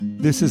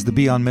This is the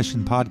Be On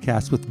Mission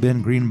podcast with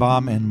Ben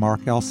Greenbaum and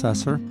Mark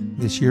Ellcessor.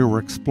 This year we're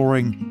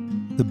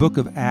exploring the book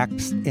of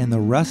Acts and the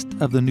rest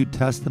of the New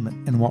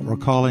Testament in what we're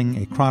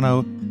calling a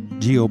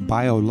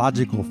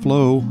chronogeobiological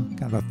flow,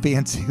 kind of a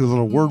fancy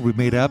little word we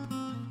made up,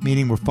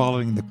 meaning we're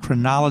following the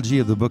chronology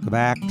of the book of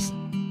Acts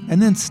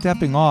and then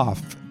stepping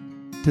off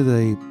to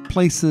the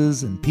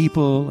places and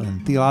people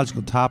and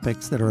theological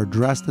topics that are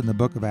addressed in the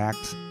book of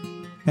Acts.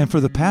 And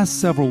for the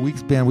past several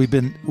weeks, Ben, we've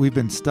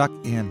been stuck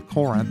in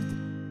Corinth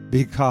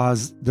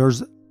because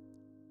there's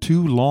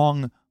two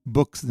long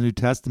books in the New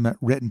Testament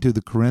written to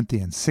the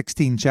Corinthians,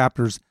 16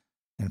 chapters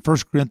in 1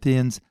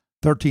 Corinthians,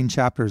 13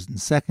 chapters in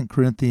 2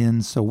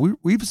 Corinthians. So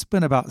we've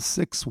spent about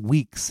 6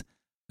 weeks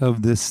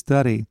of this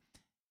study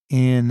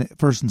in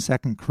 1 and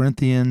 2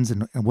 Corinthians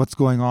and what's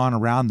going on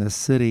around this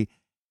city.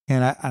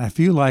 And I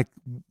feel like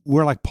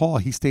we're like Paul.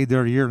 He stayed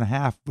there a year and a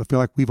half. I feel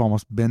like we've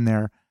almost been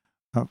there.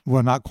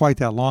 Well, not quite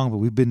that long, but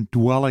we've been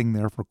dwelling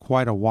there for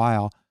quite a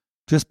while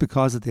just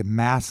because of the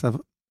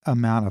massive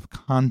amount of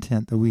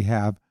content that we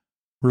have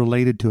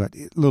related to it.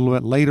 A little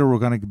bit later, we're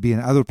going to be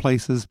in other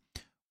places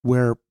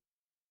where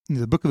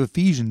the book of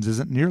Ephesians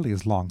isn't nearly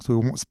as long, so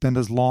we won't spend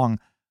as long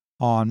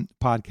on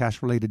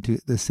podcasts related to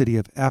the city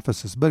of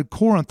Ephesus. But at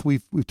Corinth,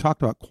 we've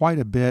talked about quite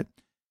a bit,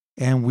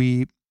 and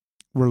we're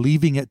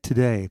leaving it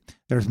today.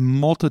 There's a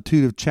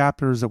multitude of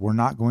chapters that we're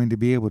not going to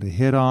be able to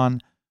hit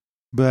on,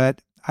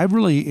 but I've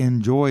really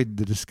enjoyed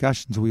the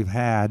discussions we've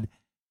had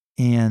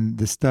and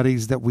the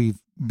studies that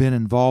we've been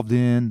involved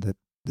in,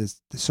 the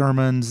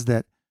sermons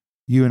that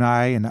you and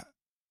I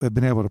have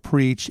been able to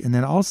preach, and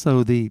then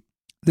also the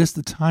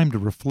time to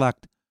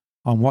reflect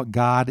on what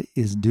God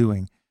is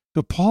doing.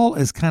 So Paul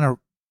is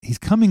he's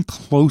coming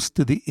close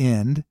to the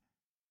end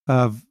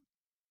of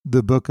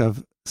the book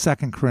of 2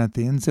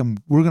 Corinthians,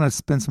 and we're going to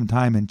spend some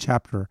time in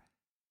chapter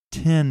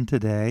 10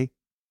 today,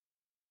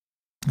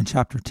 in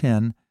chapter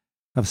 10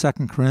 of 2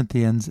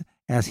 Corinthians,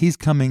 as he's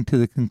coming to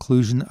the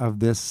conclusion of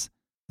this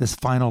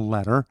final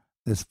letter,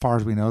 as far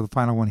as we know, the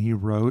final one he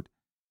wrote.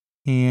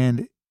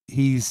 And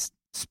he's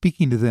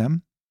speaking to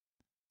them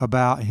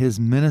about his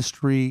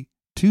ministry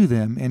to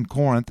them in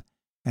Corinth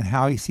and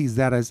how he sees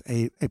that as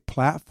a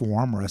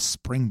platform or a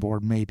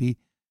springboard maybe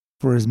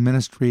for his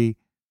ministry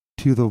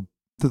to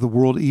the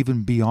world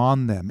even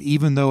beyond them.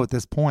 Even though at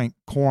this point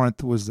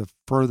Corinth was the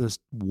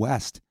furthest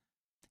west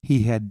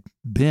he had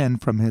been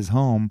from his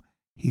home,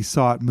 he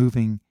saw it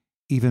moving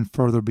even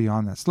further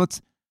beyond that. So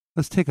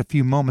let's take a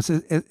few moments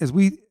as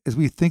we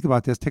think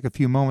about this. Take a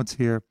few moments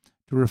here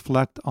to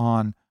reflect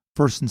on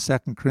 1 and 2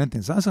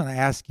 Corinthians. I was going to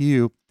ask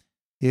you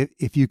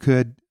if you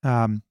could,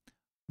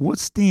 what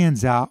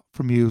stands out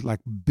from you,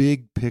 like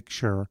big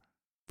picture,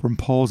 from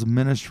Paul's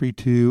ministry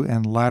to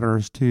and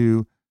letters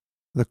to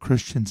the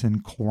Christians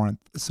in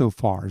Corinth so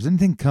far? Does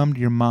anything come to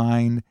your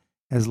mind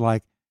as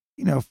like,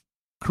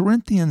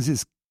 Corinthians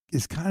is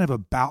kind of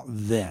about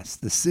this.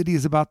 The city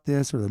is about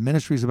this, or the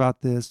ministry is about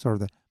this, or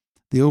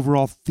the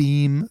overall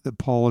theme that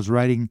Paul is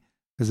writing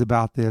is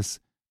about this.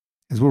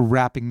 As we're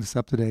wrapping this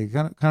up today,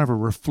 kind of a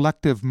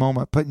reflective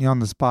moment, putting you on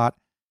the spot.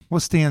 What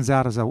stands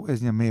out as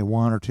maybe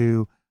one or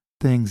two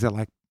things that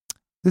like,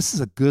 this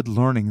is a good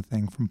learning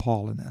thing from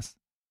Paul in this?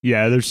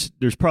 Yeah,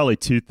 there's probably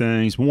two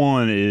things.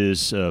 One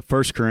is 1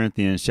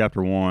 Corinthians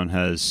chapter 1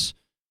 has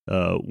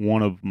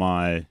one of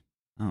my, I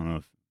don't know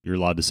if you're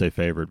allowed to say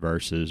favorite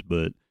verses,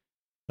 but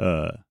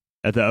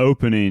at the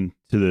opening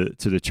to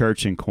the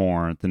church in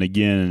Corinth, and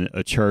again,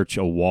 a church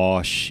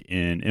awash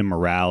in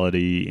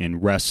immorality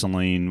and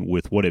wrestling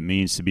with what it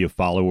means to be a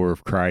follower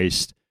of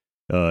Christ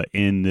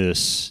in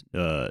this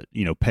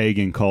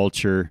pagan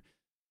culture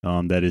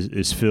that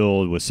is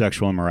filled with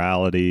sexual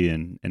immorality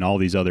and all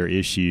these other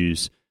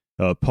issues.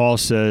 Paul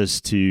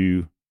says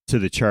to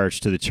the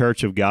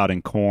church of God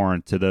in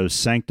Corinth, to those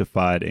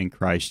sanctified in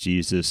Christ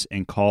Jesus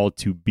and called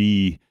to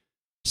be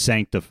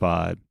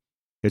sanctified.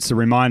 It's a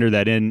reminder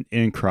that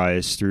in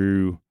Christ,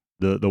 through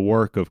the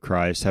work of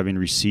Christ, having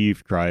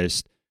received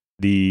Christ,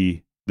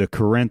 the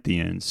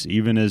Corinthians,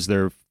 even as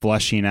they're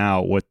fleshing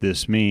out what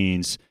this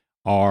means,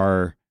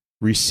 are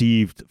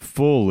received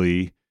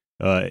fully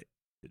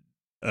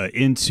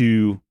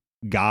into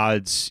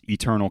God's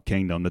eternal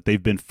kingdom, that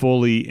they've been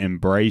fully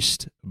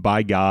embraced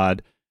by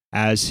God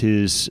as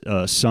his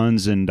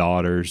sons and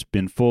daughters,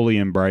 been fully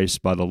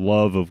embraced by the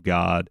love of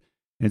God.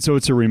 And so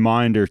it's a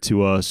reminder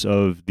to us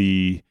of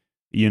the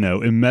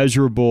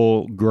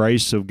immeasurable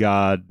grace of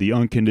God, the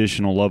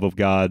unconditional love of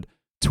God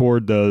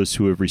toward those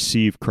who have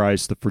received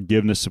Christ, the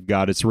forgiveness of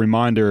God. It's a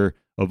reminder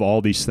of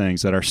all these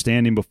things, that our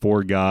standing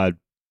before God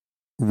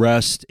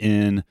rest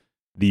in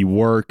the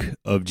work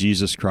of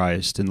Jesus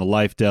Christ, in the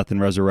life, death,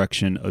 and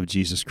resurrection of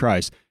Jesus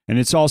Christ. And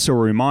it's also a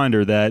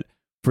reminder that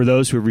for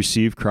those who have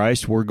received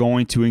Christ, we're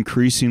going to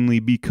increasingly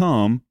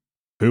become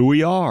who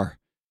we are.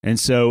 And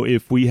so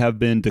if we have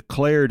been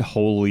declared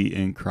holy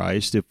in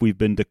Christ, if we've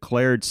been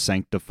declared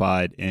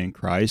sanctified in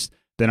Christ,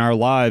 then our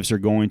lives are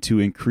going to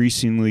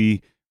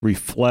increasingly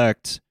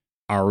reflect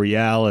our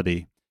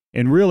reality.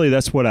 And really,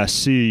 that's what I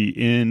see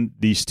in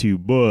these two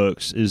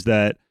books, is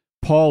that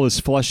Paul is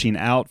fleshing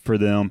out for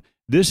them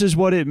This is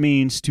what it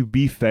means to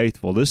be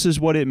faithful. This is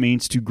what it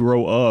means to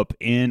grow up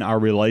in our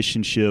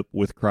relationship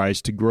with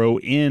Christ, to grow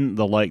in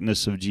the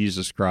likeness of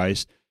Jesus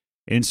Christ.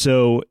 And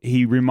so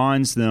he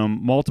reminds them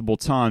multiple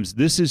times,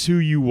 this is who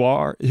you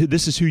are,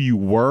 this is who you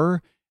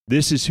were,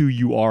 this is who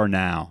you are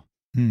now.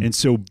 And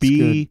so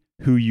be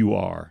who you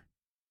are.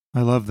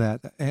 I love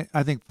that.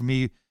 I think for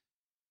me,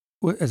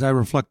 as I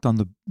reflect on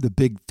the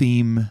big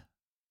theme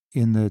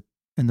in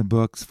the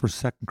books for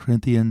 2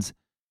 Corinthians,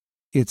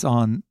 it's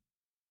on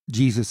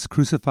Jesus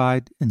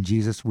crucified and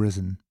Jesus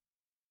risen,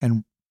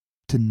 and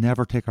to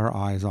never take our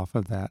eyes off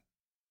of that.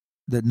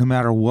 That no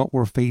matter what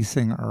we're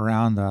facing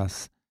around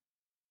us,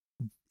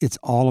 it's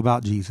all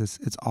about Jesus.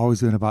 It's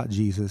always been about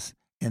Jesus,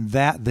 and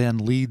that then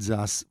leads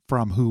us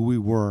from who we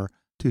were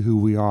to who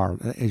we are,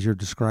 as you're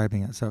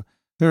describing it. So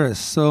there is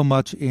so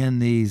much in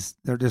these.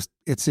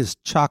 It's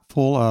just chock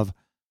full of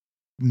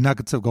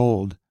nuggets of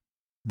gold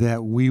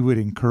that we would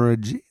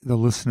encourage the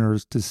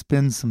listeners to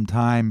spend some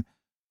time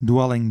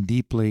dwelling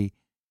deeply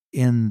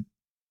in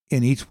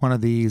each one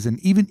of these. And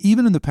even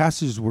in the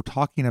passages we're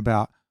talking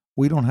about,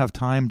 we don't have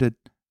time to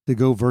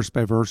go verse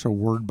by verse or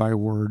word by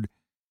word.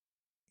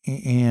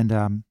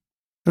 And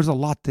there's a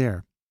lot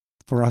there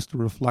for us to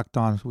reflect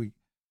on. So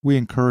we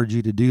encourage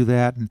you to do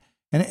that. And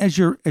as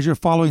you're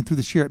following through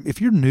this year,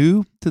 if you're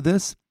new to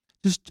this,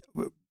 just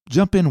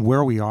jump in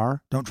where we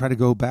are. Don't try to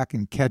go back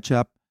and catch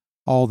up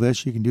all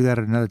this. You can do that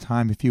at another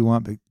time if you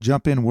want, but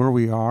jump in where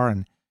we are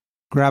and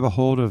grab a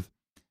hold of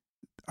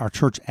our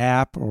church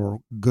app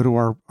or go to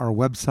our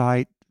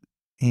website.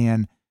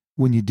 And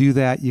when you do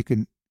that, you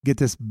can get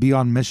this Be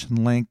on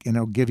Mission link, and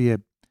it'll give you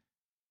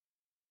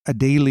a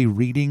daily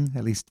reading,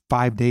 at least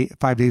 5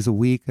 days a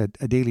week, a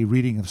daily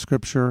reading of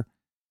Scripture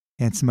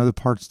and some other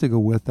parts to go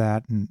with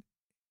that. And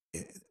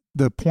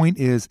the point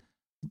is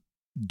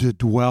to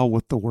dwell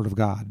with the Word of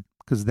God,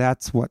 because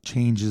that's what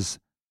changes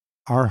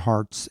our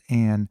hearts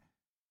and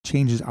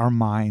changes our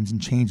minds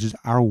and changes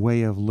our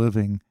way of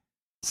living,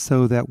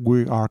 so that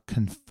we are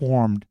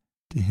conformed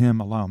to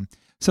Him alone.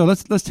 So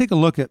let's take a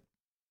look at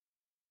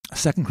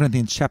 2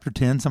 Corinthians chapter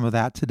 10, some of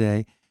that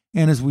today.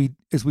 And as we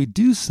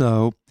do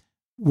so,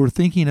 we're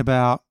thinking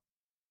about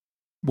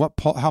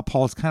how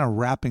Paul is kind of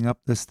wrapping up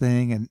this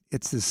thing, and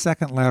it's his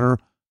second letter,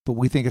 but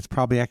we think it's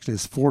probably actually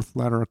his fourth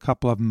letter. A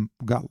couple of them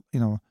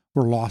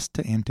were lost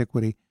to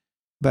antiquity.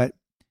 But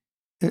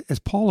as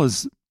Paul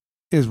is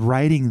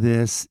writing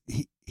this,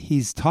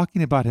 he's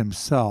talking about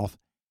himself,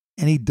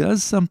 and he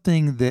does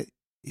something that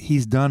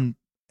he's done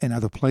in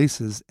other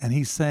places, and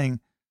he's saying,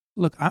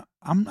 look,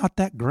 I'm not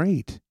that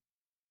great.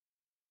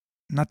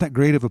 I'm not that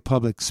great of a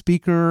public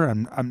speaker.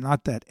 I'm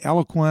not that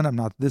eloquent. I'm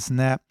not this and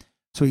that.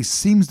 So he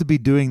seems to be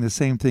doing the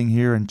same thing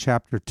here in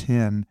chapter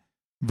 10,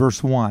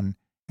 verse 1,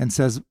 and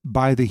says,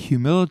 by the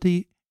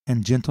humility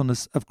and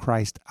gentleness of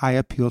Christ, I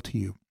appeal to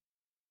you.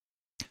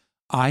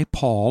 I,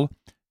 Paul,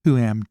 who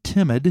am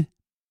timid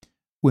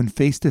when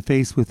face to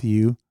face with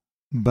you,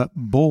 but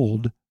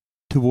bold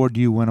toward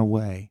you when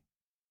away.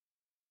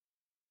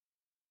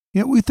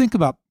 We think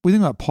about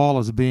Paul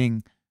as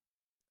being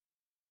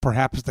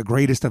perhaps the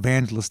greatest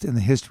evangelist in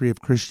the history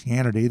of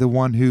Christianity, the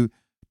one who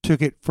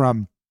took it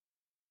from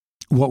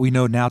what we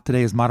know now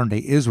today as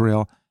modern-day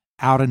Israel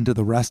out into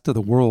the rest of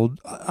the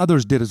world.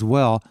 Others did as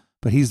well,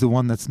 but he's the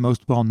one that's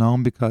most well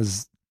known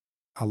because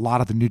a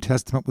lot of the New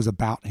Testament was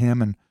about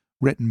him and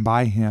written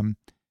by him.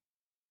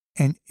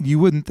 And you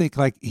wouldn't think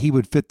like he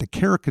would fit the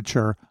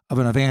caricature of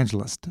an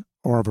evangelist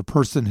or of a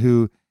person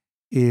who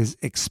is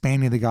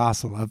expanding the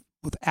gospel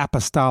with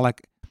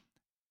apostolic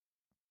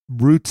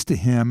roots to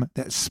him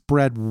that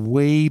spread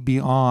way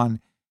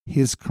beyond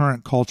his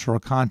current cultural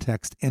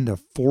context into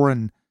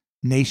foreign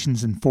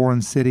nations and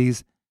foreign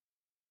cities.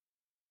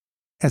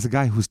 As a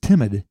guy who's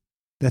timid,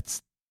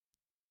 it's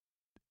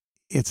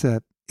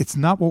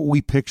not what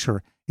we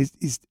picture.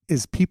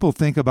 As people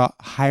think about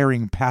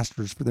hiring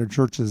pastors for their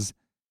churches,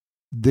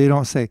 they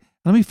don't say,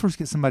 let me first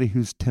get somebody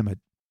who's timid.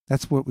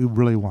 That's what we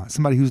really want.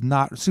 Somebody who's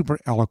not super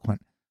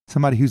eloquent.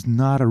 Somebody who's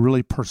not a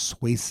really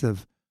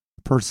persuasive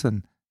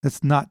person.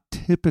 That's not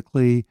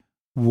typically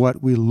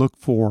what we look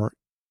for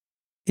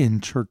in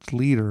church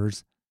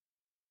leaders.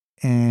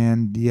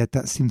 And yet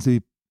that seems to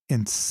be,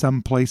 in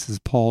some places,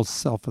 Paul's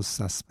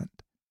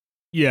self-assessment.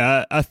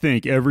 Yeah, I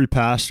think every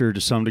pastor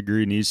to some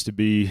degree needs to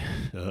be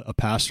a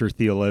pastor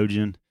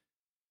theologian.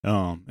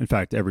 In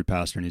fact, every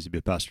pastor needs to be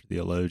a pastor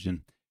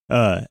theologian.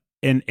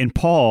 And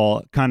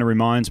Paul kind of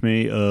reminds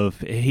me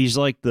of, he's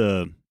like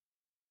the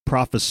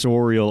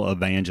professorial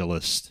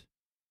evangelist.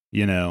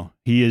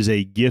 He is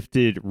a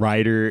gifted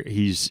writer.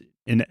 He's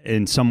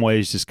in some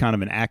ways just kind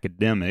of an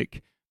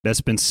academic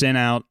that's been sent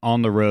out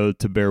on the road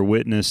to bear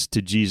witness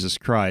to Jesus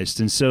Christ.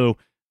 And so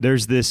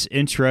there's this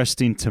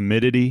interesting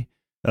timidity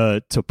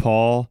to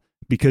Paul,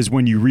 because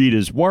when you read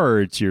his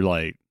words, you're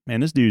like,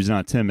 man, this dude's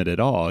not timid at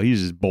all.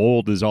 He's as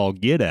bold as all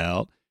get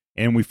out.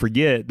 And we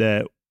forget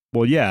that,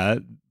 well, yeah,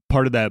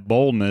 part of that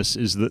boldness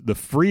is the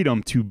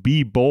freedom to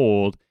be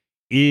bold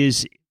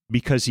is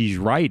because he's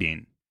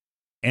writing.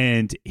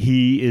 And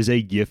he is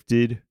a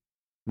gifted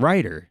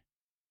writer.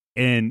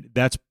 And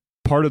that's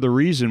part of the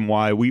reason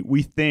why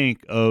we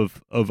think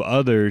of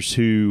others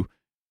who,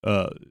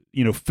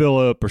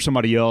 Philip or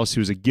somebody else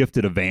who's a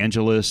gifted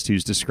evangelist,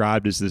 who's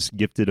described as this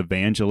gifted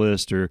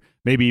evangelist, or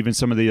maybe even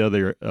some of the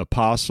other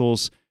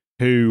apostles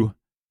who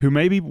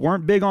maybe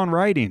weren't big on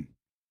writing,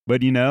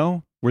 but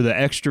were the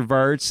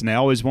extroverts, and they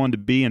always wanted to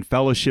be in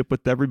fellowship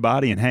with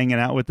everybody and hanging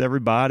out with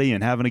everybody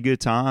and having a good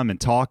time and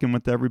talking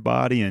with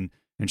everybody and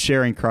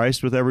sharing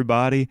Christ with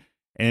everybody.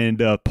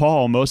 And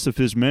Paul, most of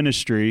his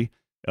ministry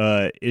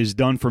is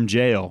done from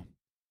jail.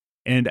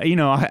 And,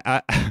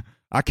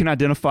 I can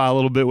identify a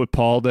little bit with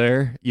Paul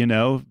there,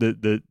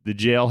 the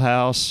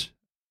jailhouse,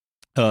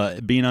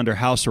 being under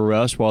house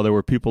arrest while there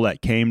were people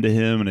that came to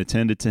him and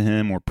attended to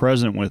him or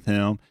present with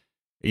him.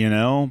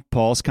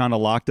 Paul's kind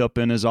of locked up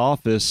in his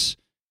office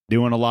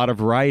doing a lot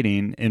of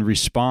writing in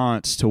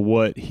response to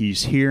what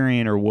he's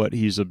hearing or what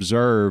he's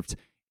observed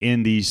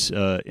in these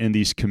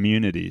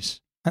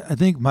communities. I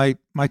think my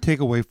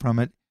takeaway from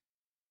it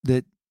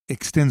that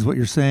extends what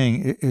you're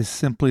saying is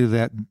simply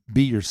that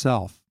be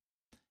yourself.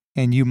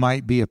 And you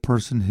might be a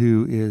person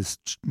who is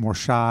more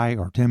shy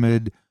or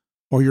timid,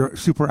 or you're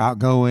super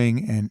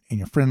outgoing and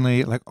you're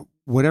friendly, like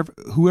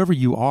whoever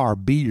you are,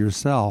 be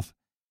yourself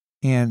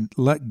and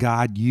let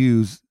God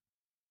use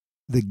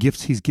the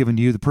gifts he's given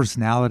to you, the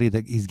personality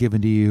that he's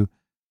given to you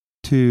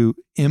to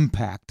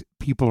impact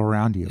people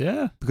around you.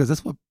 Yeah.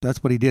 Because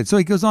that's what he did. So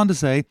he goes on to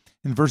say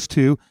in verse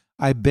 2,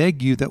 I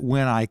beg you that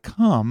when I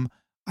come,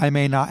 I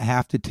may not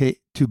have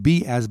to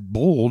be as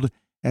bold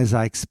as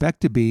I expect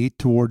to be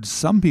towards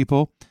some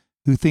people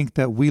who think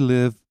that we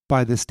live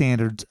by the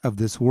standards of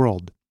this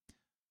world.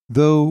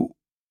 Though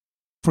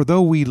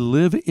we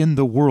live in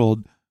the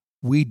world,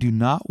 we do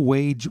not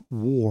wage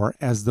war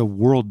as the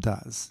world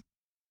does.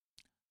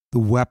 The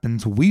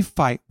weapons we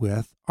fight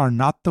with are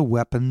not the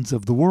weapons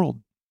of the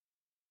world.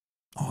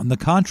 On the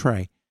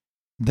contrary,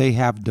 they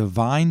have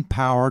divine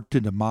power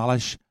to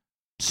demolish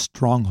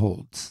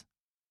strongholds.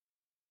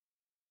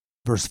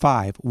 Verse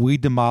 5, we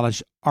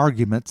demolish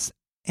arguments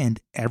and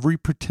every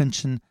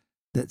pretension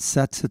that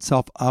sets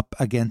itself up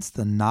against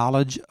the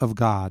knowledge of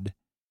God,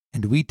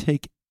 and we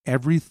take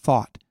every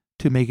thought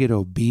to make it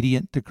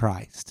obedient to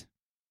Christ.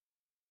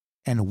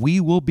 And we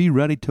will be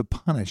ready to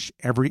punish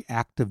every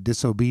act of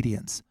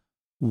disobedience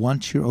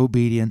once your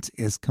obedience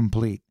is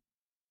complete.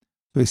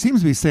 So he seems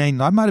to be saying,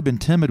 I might have been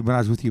timid when I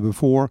was with you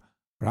before,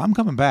 but I'm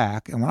coming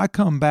back. And when I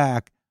come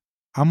back,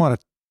 I'm going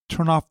to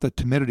turn off the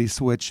timidity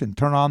switch and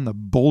turn on the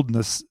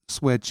boldness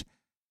switch.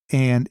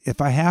 And if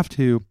I have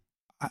to,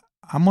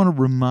 I'm going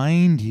to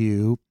remind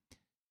you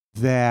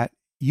that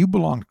you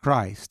belong to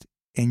Christ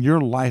and your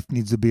life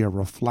needs to be a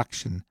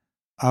reflection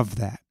of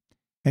that.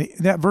 And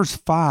that verse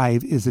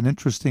 5 is an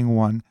interesting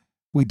one.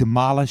 We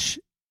demolish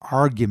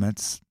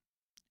arguments,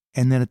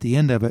 and then at the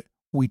end of it,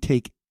 we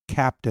take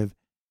captive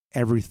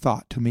every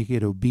thought to make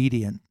it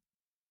obedient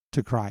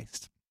to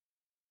Christ.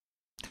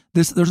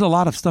 There's a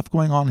lot of stuff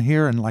going on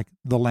here in like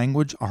the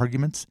language,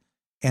 arguments,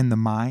 and the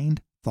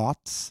mind,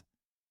 thoughts.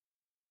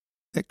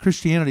 That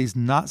Christianity is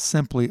not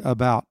simply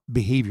about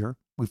behavior.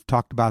 We've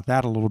talked about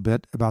that a little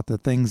bit, about the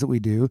things that we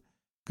do,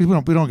 because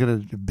we don't get a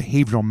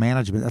behavioral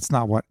management. That's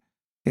not what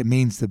it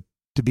means to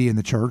be in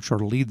the church or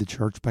to lead the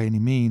church by any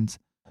means.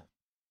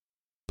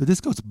 But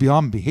this goes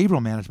beyond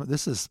behavioral management.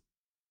 This is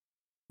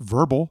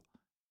verbal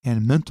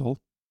and mental.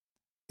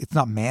 It's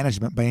not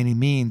management by any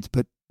means,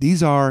 but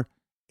these are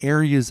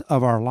areas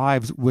of our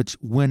lives which,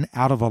 when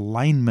out of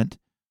alignment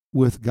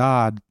with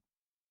God,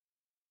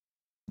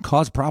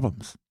 cause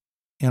problems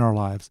in our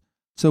lives.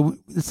 So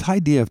this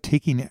idea of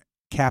taking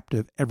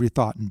captive every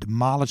thought and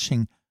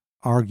demolishing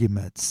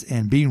arguments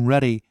and being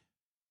ready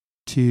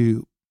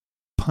to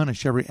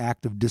punish every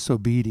act of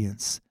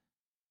disobedience.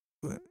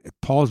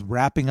 Paul's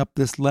wrapping up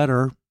this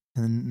letter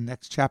in the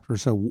next chapter.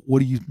 So what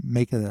do you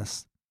make of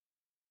this?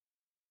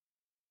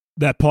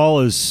 That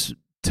Paul is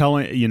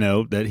telling,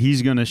 that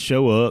he's going to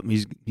show up.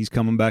 He's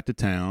coming back to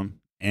town.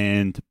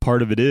 And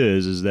part of it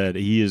is that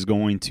he is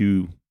going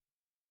to,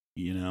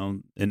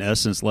 in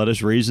essence, let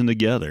us reason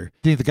together.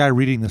 Do you think the guy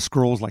reading the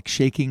scrolls like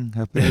shaking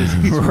up as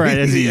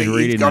he's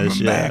reading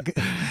this? Back.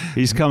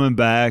 He's coming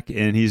back,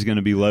 and he's going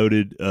to be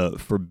loaded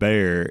for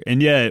bear.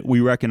 And yet we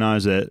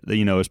recognize that,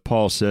 as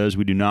Paul says,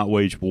 we do not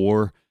wage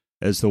war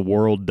as the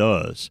world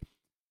does.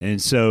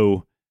 And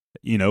so,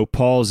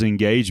 Paul's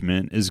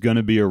engagement is going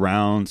to be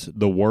around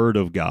the Word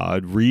of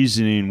God,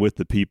 reasoning with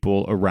the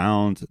people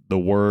around the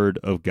Word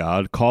of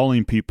God,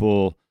 calling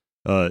people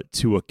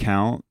to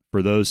account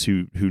for those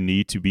who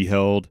need to be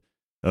held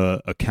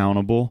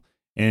accountable.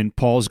 And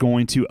Paul's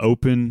going to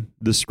open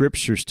the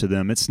Scriptures to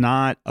them. It's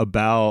not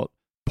about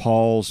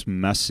Paul's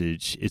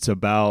message. It's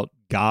about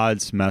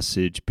God's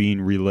message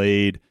being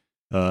relayed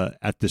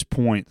at this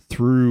point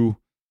through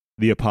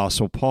the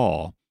Apostle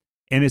Paul.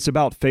 And it's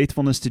about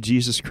faithfulness to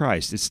Jesus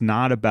Christ. It's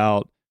not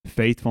about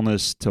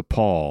faithfulness to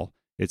Paul.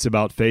 It's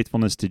about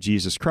faithfulness to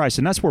Jesus Christ.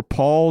 And that's where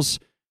Paul's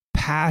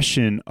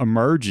passion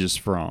emerges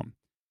from.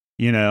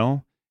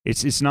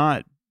 It's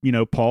not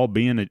Paul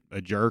being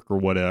a jerk or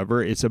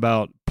whatever. It's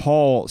about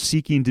Paul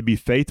seeking to be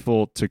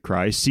faithful to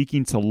Christ,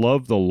 seeking to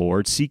love the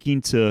Lord,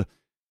 seeking to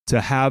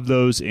have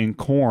those in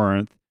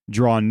Corinth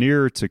draw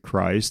nearer to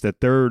Christ,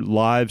 that their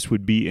lives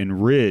would be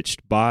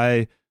enriched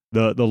by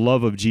the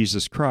love of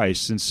Jesus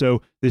Christ. And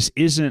so this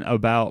isn't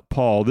about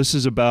Paul. This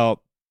is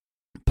about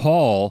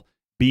Paul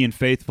being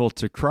faithful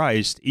to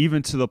Christ,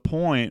 even to the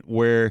point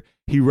where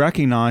he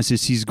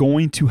recognizes he's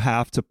going to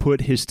have to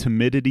put his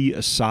timidity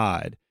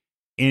aside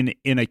in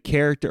a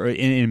character,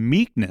 in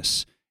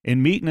meekness.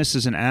 And meekness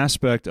is an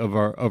aspect of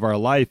our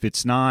life.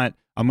 It's not,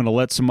 I'm going to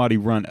let somebody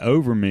run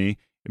over me.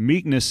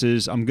 Meekness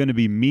is, I'm going to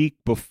be meek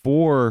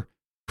before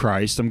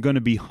Christ. I'm going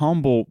to be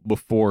humble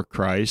before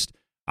Christ.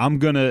 I'm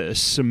going to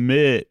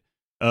submit,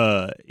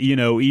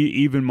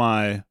 even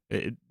my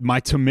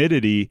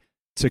timidity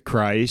to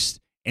Christ,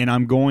 and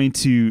I'm going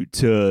to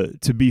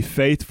be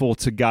faithful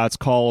to God's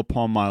call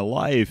upon my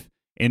life.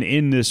 And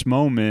in this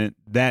moment,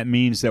 that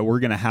means that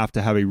we're going to have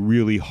a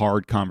really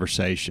hard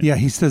conversation. Yeah,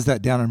 he says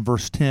that down in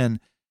verse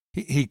 10.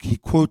 He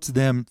quotes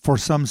them, for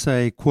some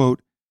say,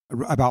 quote,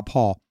 about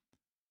Paul,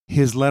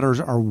 his letters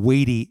are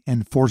weighty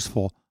and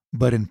forceful,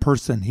 but in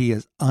person he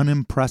is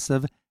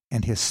unimpressive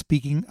and his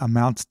speaking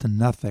amounts to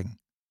nothing,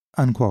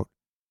 unquote.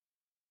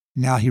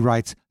 Now he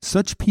writes,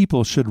 such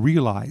people should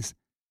realize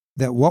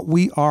that what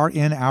we are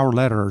in our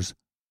letters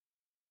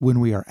when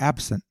we are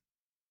absent,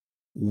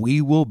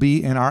 we will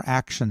be in our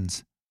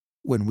actions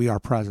when we are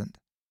present.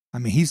 I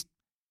mean,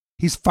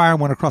 he's firing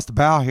one across the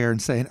bow here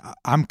and saying,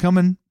 I'm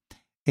coming,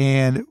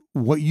 and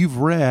what you've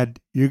read,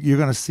 you're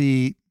going to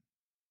see,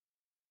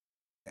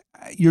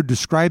 you're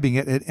describing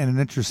it in an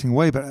interesting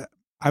way, but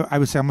I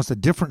would say almost a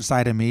different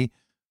side of me,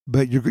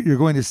 but you're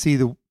going to see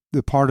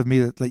the part of me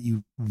that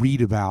you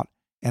read about,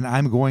 and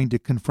I'm going to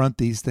confront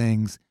these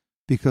things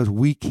because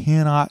we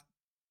cannot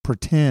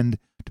pretend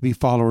to be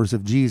followers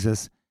of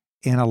Jesus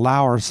and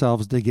allow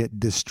ourselves to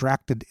get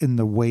distracted in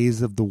the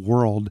ways of the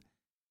world.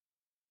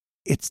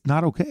 It's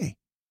not okay.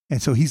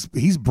 And so he's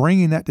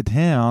bringing that to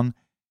town,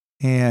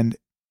 and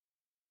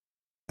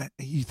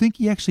you think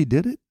he actually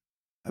did it?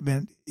 I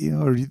mean,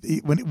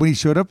 when he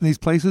showed up in these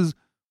places,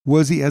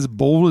 was he as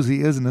bold as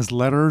he is in his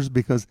letters?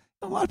 Because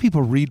a lot of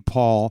people read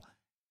Paul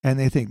and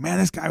they think, man,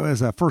 this guy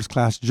was a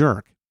first-class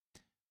jerk.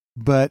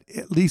 But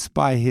at least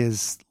by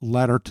his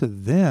letter to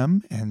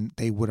them, and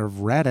they would have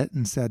read it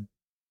and said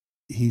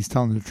he's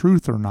telling the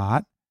truth or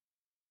not,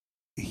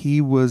 he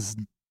was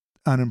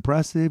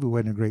unimpressive. He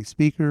wasn't a great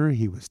speaker.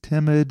 He was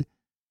timid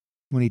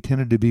when he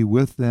tended to be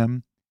with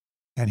them.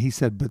 And he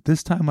said, but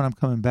this time when I'm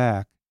coming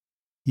back,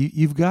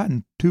 you've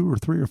gotten 2 or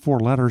 3 or 4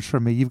 letters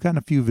from me. You've gotten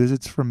a few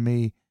visits from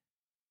me.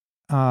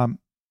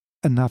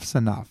 Enough's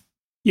enough.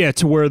 Yeah,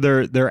 to where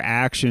their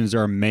actions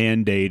are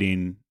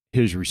mandating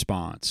his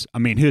response. I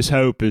mean, his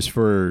hope is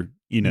for,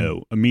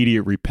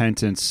 immediate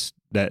repentance,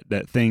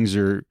 that things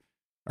are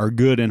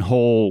good and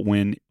whole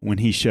when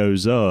he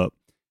shows up,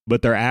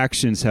 but their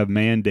actions have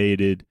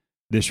mandated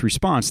this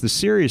response. The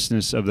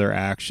seriousness of their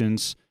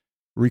actions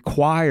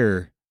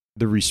require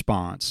the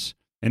response,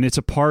 and it's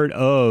a part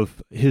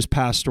of his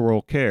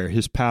pastoral care,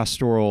 his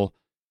pastoral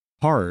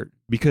heart,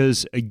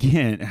 because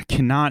again, I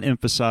cannot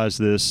emphasize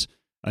this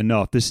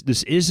enough. This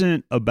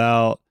isn't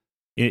about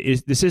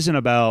this isn't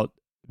about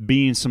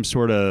being some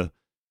sort of,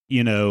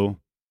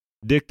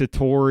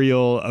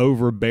 dictatorial,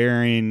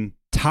 overbearing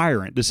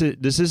tyrant. This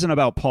isn't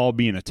about Paul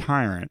being a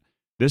tyrant.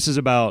 This is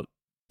about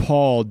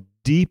Paul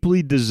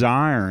deeply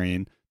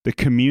desiring the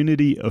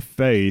community of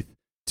faith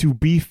to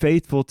be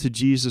faithful to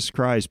Jesus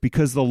Christ,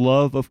 because the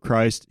love of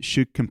Christ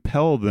should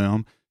compel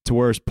them to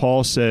where, as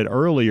Paul said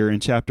earlier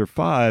in chapter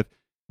 5,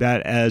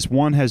 that as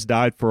one has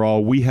died for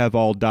all, we have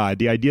all died.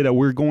 The idea that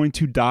we're going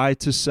to die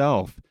to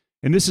self.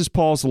 And this is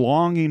Paul's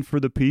longing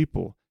for the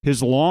people.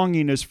 His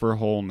longing is for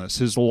wholeness.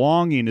 His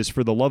longing is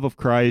for the love of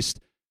Christ,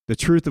 the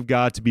truth of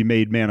God to be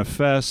made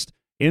manifest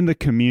in the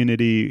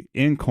community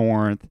in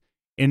Corinth.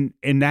 And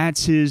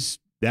that's his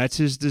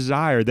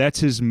desire. That's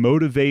his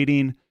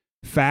motivating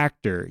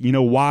factor.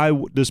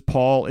 Why does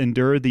Paul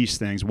endure these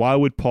things? Why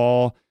would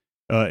Paul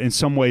in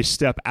some way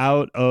step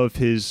out of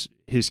his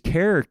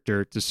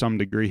character to some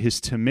degree, his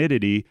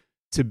timidity,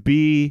 to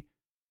be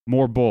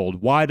more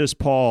bold? Why does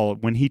Paul,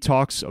 when he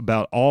talks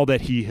about all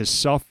that he has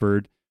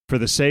suffered for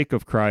the sake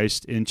of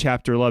Christ in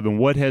chapter 11,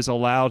 what has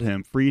allowed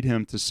him, freed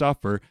him to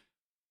suffer,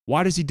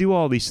 why does he do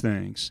all these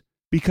things?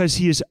 Because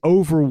he is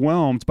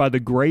overwhelmed by the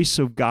grace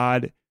of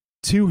God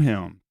to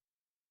him,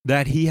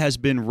 that he has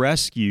been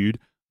rescued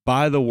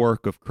by the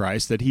work of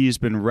Christ, that he has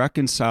been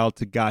reconciled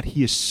to God.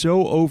 He is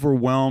so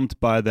overwhelmed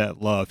by that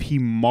love. He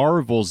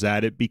marvels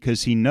at it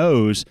because he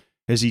knows,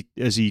 as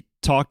he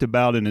talked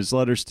about in his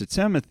letters to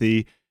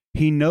Timothy,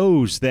 he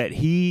knows that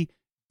he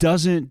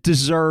doesn't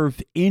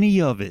deserve any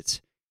of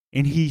it.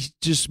 And he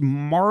just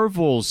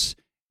marvels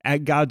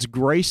at God's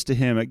grace to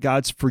him, at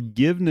God's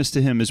forgiveness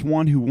to him, as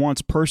one who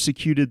once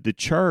persecuted the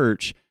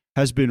church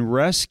has been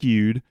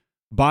rescued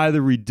by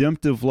the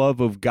redemptive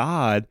love of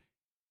God.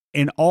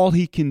 And all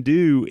he can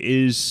do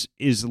is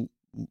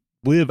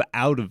live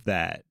out of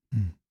that.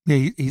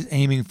 Yeah, he's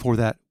aiming for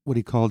that what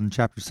he called in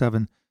chapter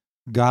 7,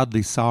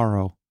 godly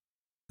sorrow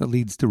that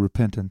leads to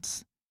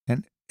repentance.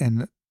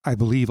 And I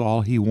believe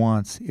all he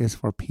wants is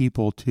for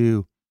people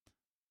to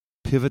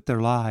pivot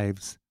their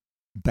lives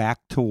back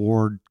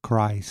toward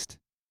Christ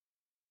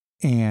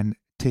and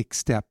take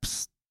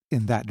steps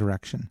in that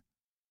direction,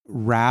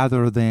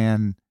 rather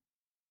than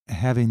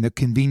having the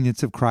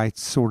convenience of Christ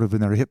sort of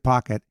in their hip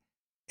pocket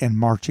and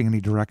marching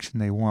any direction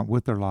they want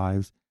with their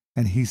lives.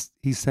 And he's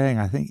saying,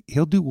 I think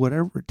he'll do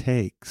whatever it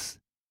takes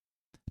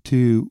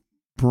to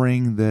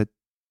bring the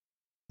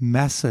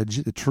message,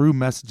 the true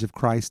message of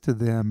Christ to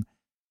them,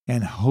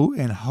 and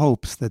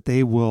hopes that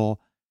they will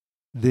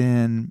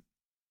then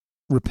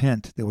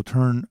repent. They will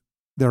turn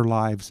their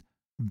lives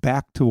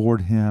back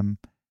toward him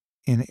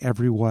in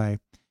every way.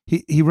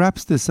 He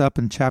wraps this up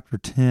in chapter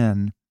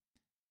 10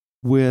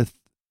 with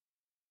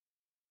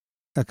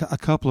a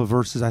couple of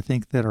verses I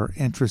think that are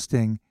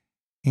interesting.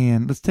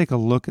 And let's take a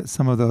look at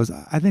some of those.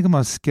 I think I'm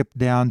going to skip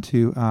down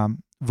to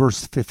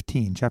verse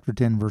 15, chapter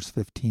 10, verse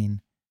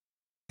 15.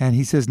 And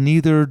he says,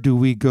 neither do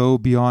we go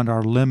beyond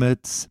our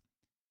limits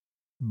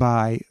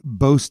by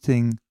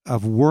boasting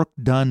of work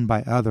done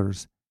by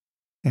others.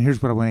 And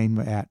here's what I want to aim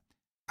at.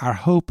 Our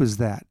hope is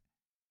that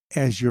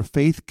as your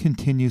faith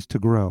continues to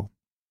grow,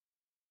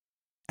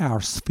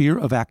 our sphere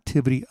of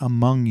activity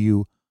among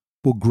you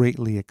will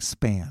greatly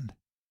expand.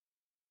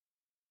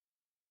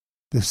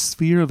 The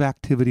sphere of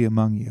activity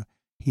among you.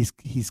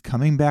 He's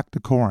coming back to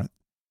Corinth,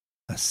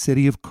 a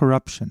city of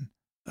corruption,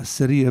 a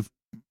city of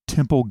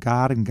temple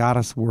god and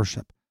goddess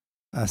worship,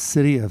 a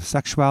city of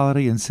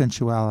sexuality and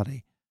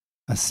sensuality,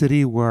 a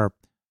city where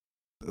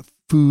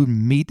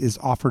meat is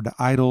offered to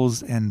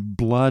idols and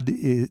blood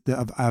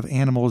of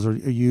animals are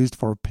used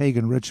for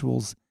pagan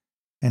rituals.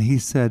 And he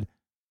said,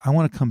 I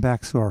want to come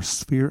back so our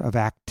sphere of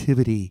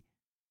activity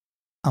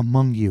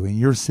among you in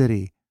your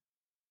city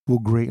will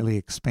greatly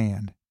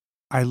expand.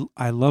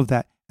 I love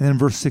that. And then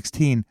verse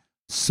 16,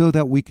 so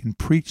that we can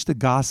preach the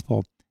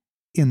gospel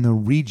in the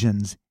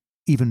regions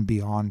even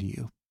beyond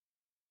you.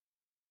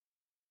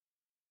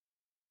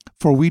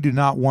 For we do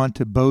not want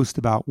to boast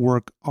about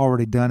work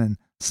already done in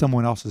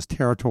someone else's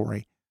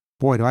territory.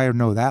 Boy, do I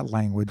know that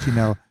language.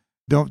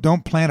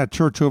 Don't plant a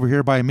church over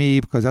here by me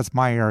because that's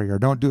my area. Or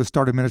don't do a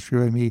started ministry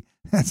by me.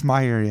 That's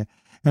my area.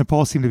 And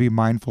Paul seemed to be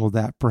mindful of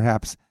that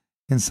perhaps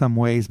in some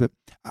ways. But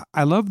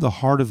I love the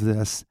heart of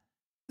this,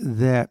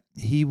 that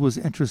he was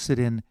interested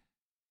in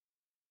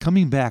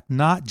coming back,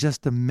 not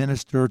just to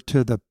minister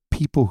to the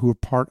people who were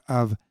part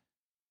of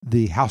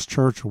the house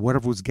church or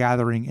whatever was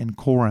gathering in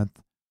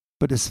Corinth,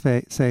 but to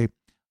say,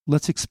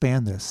 let's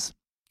expand this,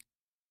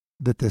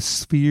 that the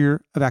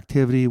sphere of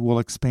activity will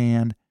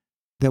expand,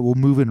 that will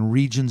move in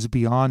regions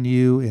beyond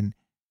you, and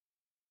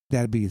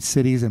that'd be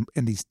cities and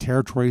these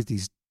territories,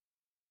 these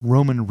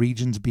Roman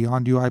regions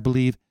beyond you, I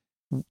believe.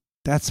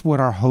 That's what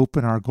our hope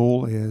and our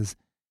goal is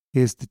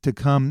to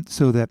come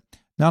so that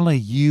not only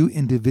you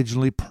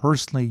individually,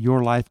 personally,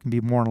 your life can be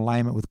more in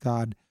alignment with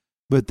God,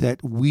 but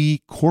that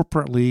we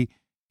corporately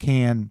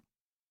can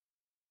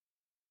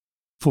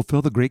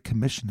fulfill the Great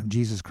Commission of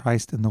Jesus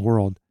Christ in the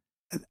world.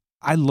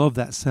 I love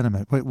that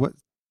sentiment. What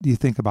do you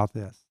think about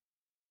this?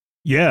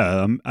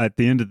 Yeah, at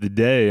the end of the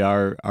day,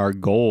 our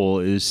goal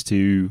is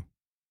to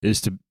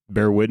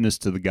bear witness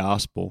to the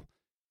gospel.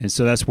 And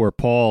so that's where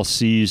Paul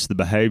sees the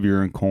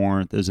behavior in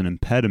Corinth as an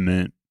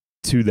impediment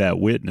to that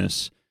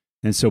witness.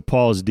 And so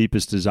Paul's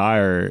deepest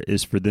desire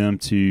is for them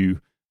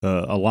to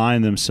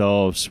align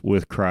themselves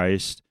with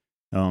Christ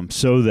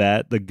so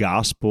that the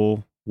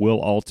gospel will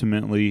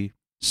ultimately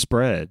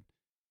spread.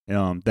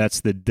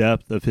 That's the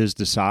depth of his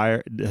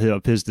desire.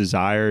 His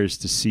desire is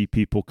to see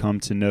people come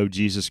to know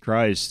Jesus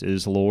Christ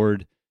as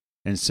Lord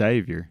and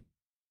Savior.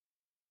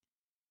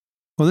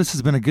 Well, this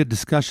has been a good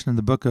discussion in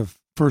the book of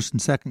 1st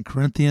and 2nd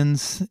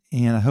Corinthians,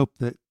 and I hope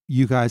that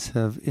you guys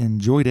have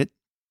enjoyed it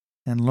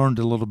and learned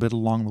a little bit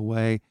along the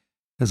way,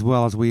 as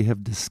well as we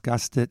have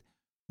discussed it.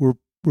 We're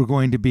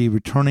going to be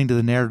returning to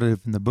the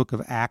narrative in the book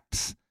of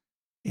Acts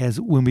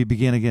when we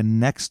begin again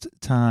next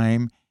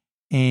time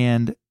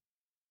and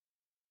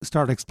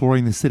start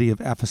exploring the city of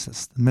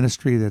Ephesus, the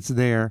ministry that's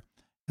there,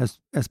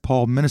 as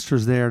Paul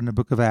ministers there in the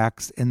book of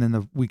Acts, and then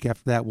the week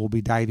after that we'll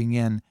be diving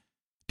in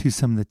to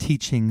some of the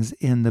teachings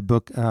in the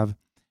book of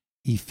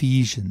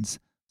Ephesians.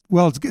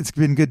 Well, it's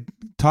been good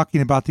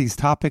talking about these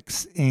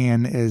topics,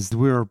 and as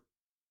we're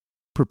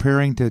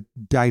preparing to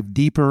dive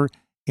deeper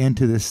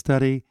into this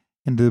study,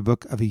 into the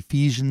book of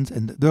Ephesians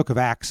and the book of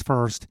Acts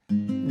first,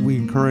 we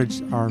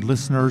encourage our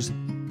listeners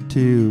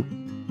to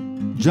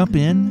jump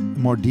in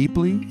more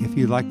deeply. If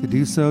you'd like to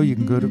do so, you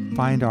can go to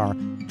find our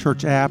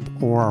church app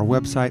or our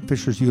website,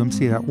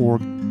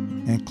 fishersumc.org,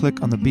 and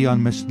click on the Be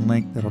On Mission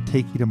link that'll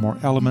take you to more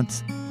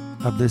elements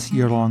of this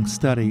year-long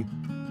study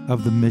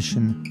of the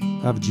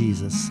mission of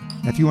Jesus.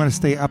 If you want to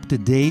stay up to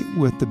date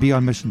with the Be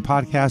On Mission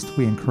podcast,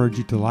 we encourage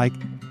you to like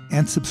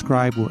and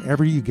subscribe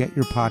wherever you get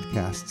your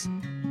podcasts.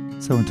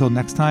 So until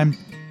next time,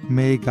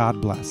 may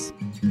God bless.